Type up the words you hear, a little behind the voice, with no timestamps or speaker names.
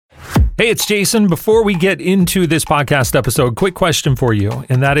Hey, it's Jason. Before we get into this podcast episode, quick question for you,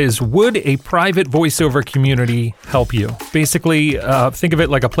 and that is, would a private voiceover community help you? Basically, think of it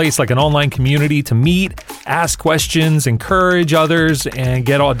like a place, like an online community to meet, ask questions, encourage others, and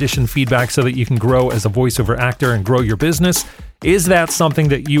get audition feedback so that you can grow as a voiceover actor and grow your business. Is that something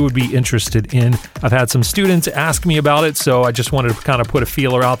that you would be interested in? I've had some students ask me about it, so I just wanted to kind of put a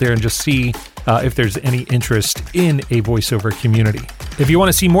feeler out there and just see if there's any interest in a voiceover community. If you want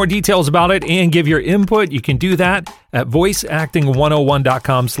to see more details about it and give your input, you can do that at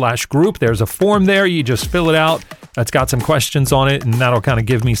voiceacting101.com/group. There's a form there. You just fill it out. It's got some questions on it, and that'll kind of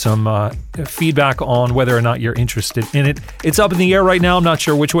give me some feedback on whether or not you're interested in it. It's up in the air right now. I'm not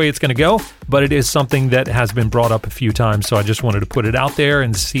sure which way it's going to go, but it is something that has been brought up a few times, so I just wanted to put it out there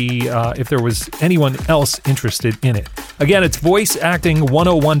and see if there was anyone else interested in it. Again, it's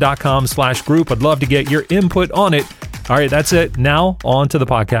voiceacting101.com/group. I'd love to get your input on it. All right, that's it. Now, on to the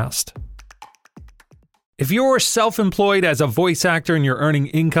podcast. If you're self-employed as a voice actor and you're earning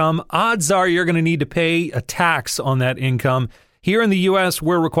income, odds are you're going to need to pay a tax on that income. Here in the U.S.,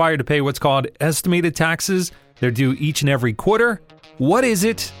 we're required to pay what's called estimated taxes. They're due each and every quarter. What is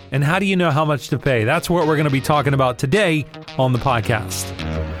it, and how do you know how much to pay? That's what we're going to be talking about today on the podcast.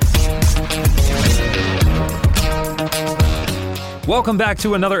 Welcome back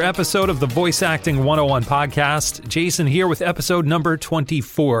to another episode of the Voice Acting 101 podcast. Jason here with episode number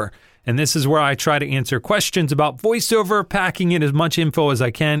 24. And this is where I try to answer questions about voiceover, packing in as much info as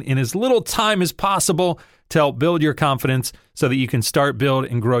I can in as little time as possible to help build your confidence so that you can start, build,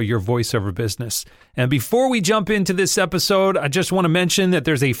 and grow your voiceover business. And before we jump into this episode, I just want to mention that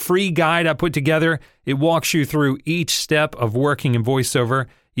there's a free guide I put together. It walks you through each step of working in voiceover.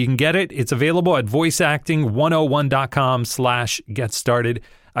 You can get it. It's available at voiceacting101.com/get started.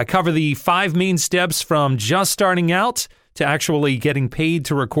 I cover the 5 main steps from just starting out to actually getting paid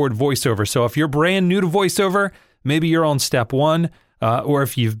to record voiceover. So if you're brand new to voiceover, maybe you're on step 1, or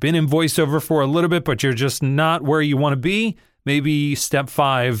if you've been in voiceover for a little bit, but you're just not where you want to be, maybe step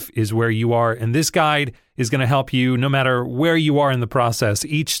 5 is where you are. And this guide is going to help you no matter where you are in the process.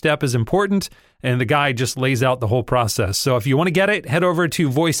 Each step is important, and the guide just lays out the whole process. So if you want to get it, head over to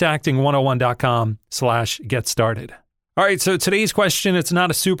voiceacting101.com/get started. All right, so today's question, it's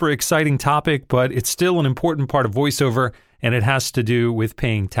not a super exciting topic, but it's still an important part of voiceover, and it has to do with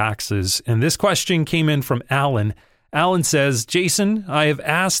paying taxes. And this question came in from Alan. Alan says, Jason, I have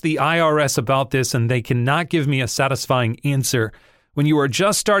asked the IRS about this, and they cannot give me a satisfying answer. When you are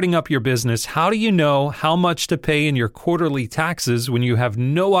just starting up your business, how do you know how much to pay in your quarterly taxes when you have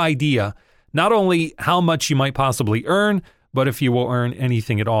no idea not only how much you might possibly earn, but if you will earn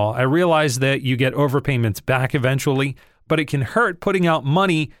anything at all? I realize that you get overpayments back eventually, but it can hurt putting out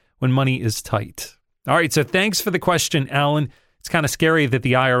money when money is tight. All right, so thanks for the question, Alan. It's kind of scary that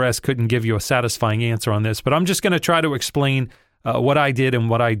the IRS couldn't give you a satisfying answer on this, but I'm just going to try to explain what I did and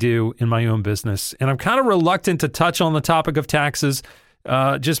what I do in my own business. And I'm kind of reluctant to touch on the topic of taxes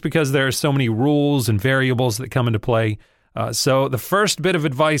just because there are so many rules and variables that come into play. So the first bit of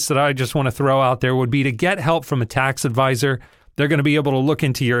advice that I just want to throw out there would be to get help from a tax advisor. They're going to be able to look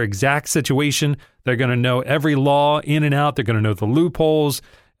into your exact situation. They're going to know every law in and out. They're going to know the loopholes,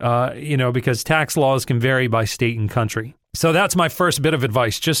 because tax laws can vary by state and country. So that's my first bit of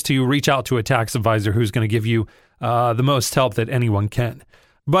advice, just to reach out to a tax advisor who's going to give you the most help that anyone can.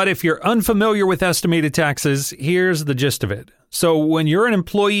 But if you're unfamiliar with estimated taxes, here's the gist of it. So when you're an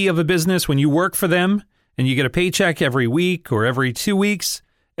employee of a business, when you work for them and you get a paycheck every week or every 2 weeks,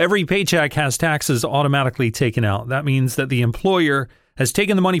 every paycheck has taxes automatically taken out. That means that the employer has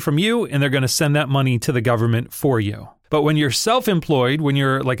taken the money from you and they're going to send that money to the government for you. But when you're self-employed, when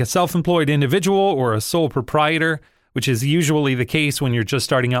you're like a self-employed individual or a sole proprietor, which is usually the case when you're just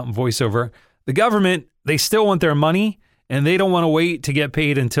starting out in voiceover, the government, they still want their money and they don't want to wait to get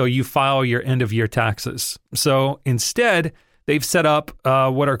paid until you file your end of year taxes. So instead, they've set up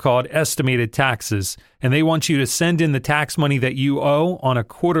what are called estimated taxes, and they want you to send in the tax money that you owe on a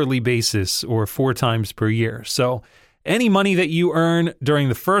quarterly basis or 4 times per year. So any money that you earn during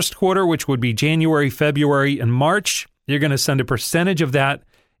the first quarter, which would be January, February, and March, you're going to send a percentage of that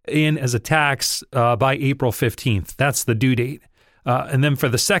in as a tax by April 15th. That's the due date. And then for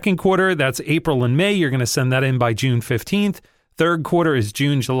the second quarter, that's April and May, you're going to send that in by June 15th. Third quarter is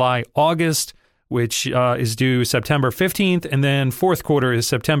June, July, August, which is due September 15th. And then fourth quarter is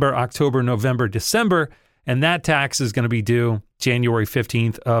September, October, November, December. And that tax is going to be due January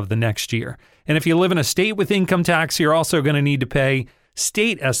 15th of the next year. And if you live in a state with income tax, you're also going to need to pay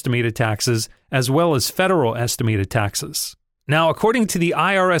state estimated taxes as well as federal estimated taxes. Now, according to the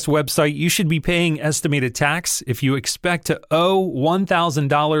IRS website, you should be paying estimated tax if you expect to owe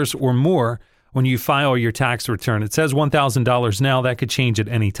 $1,000 or more when you file your tax return. It says $1,000 now. That could change at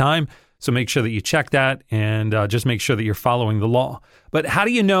any time. So make sure that you check that and just make sure that you're following the law. But how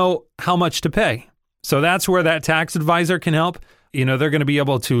do you know how much to pay? So that's where that tax advisor can help. They're going to be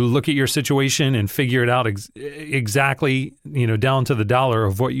able to look at your situation and figure it out exactly, down to the dollar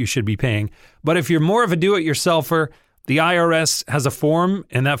of what you should be paying. But if you're more of a do-it-yourselfer, the IRS has a form,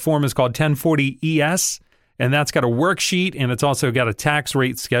 and that form is called 1040-ES, and that's got a worksheet, and it's also got a tax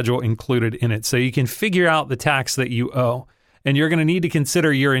rate schedule included in it. So you can figure out the tax that you owe. And you're going to need to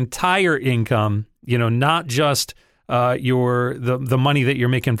consider your entire income, not just the money that you're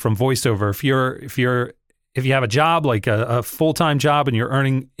making from voiceover. If you have a job, like a full-time job, and you're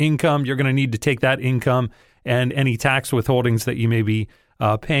earning income, you're going to need to take that income and any tax withholdings that you may be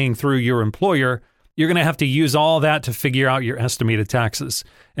paying through your employer. You're going to have to use all that to figure out your estimated taxes.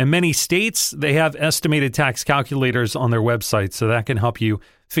 In many states, they have estimated tax calculators on their website, so that can help you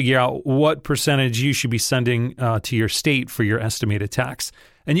figure out what percentage you should be sending to your state for your estimated tax.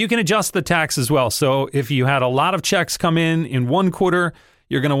 And you can adjust the tax as well. So if you had a lot of checks come in one quarter,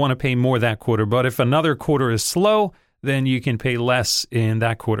 you're going to want to pay more that quarter. But if another quarter is slow, then you can pay less in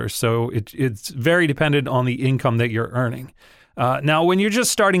that quarter. So it's very dependent on the income that you're earning. Now, when you're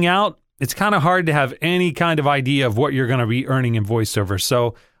just starting out, it's kind of hard to have any kind of idea of what you're going to be earning in voiceover.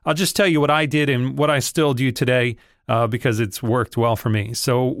 So I'll just tell you what I did and what I still do today because it's worked well for me.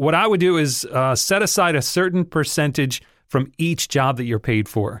 So what I would do is set aside a certain percentage from each job that you're paid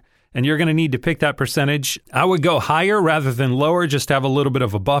for. And you're going to need to pick that percentage. I would go higher rather than lower, just to have a little bit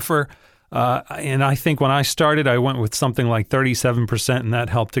of a buffer. And I think when I started, I went with something like 37%, and that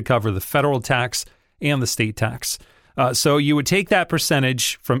helped to cover the federal tax and the state tax. So you would take that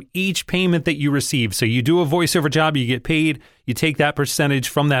percentage from each payment that you receive. So you do a voiceover job, you get paid, you take that percentage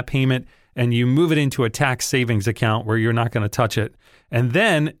from that payment and you move it into a tax savings account where you're not going to touch it. And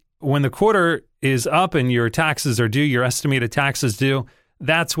then when the quarter is up and your taxes are due, your estimated taxes due,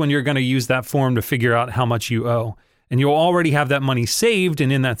 that's when you're going to use that form to figure out how much you owe. And you'll already have that money saved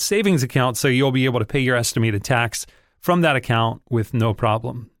and in that savings account, so you'll be able to pay your estimated tax from that account with no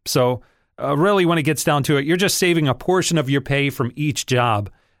problem. So really, when it gets down to it, you're just saving a portion of your pay from each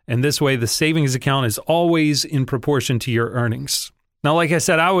job. And this way, the savings account is always in proportion to your earnings. Now, like I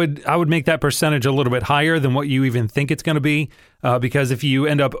said, I would make that percentage a little bit higher than what you even think it's going to be, because if you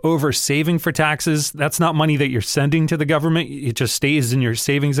end up over saving for taxes, that's not money that you're sending to the government. It just stays in your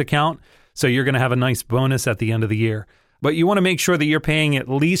savings account. So you're going to have a nice bonus at the end of the year. But you want to make sure that you're paying at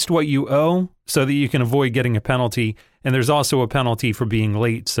least what you owe so that you can avoid getting a penalty. And there's also a penalty for being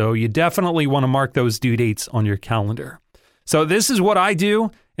late. So you definitely want to mark those due dates on your calendar. So this is what I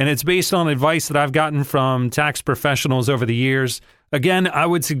do, and it's based on advice that I've gotten from tax professionals over the years. Again, I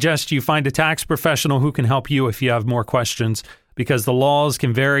would suggest you find a tax professional who can help you if you have more questions, because the laws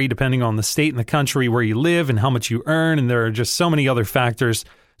can vary depending on the state and the country where you live and how much you earn, and there are just so many other factors.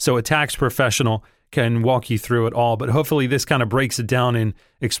 So a tax professional can walk you through it all, but hopefully this kind of breaks it down and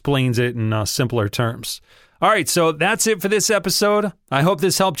explains it in simpler terms. All right, so that's it for this episode. I hope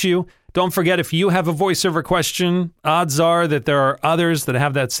this helped you. Don't forget, if you have a voiceover question, odds are that there are others that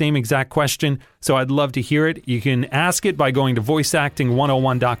have that same exact question, so I'd love to hear it. You can ask it by going to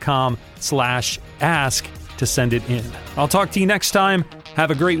voiceacting101.com/ask to send it in. I'll talk to you next time.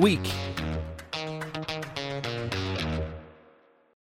 Have a great week.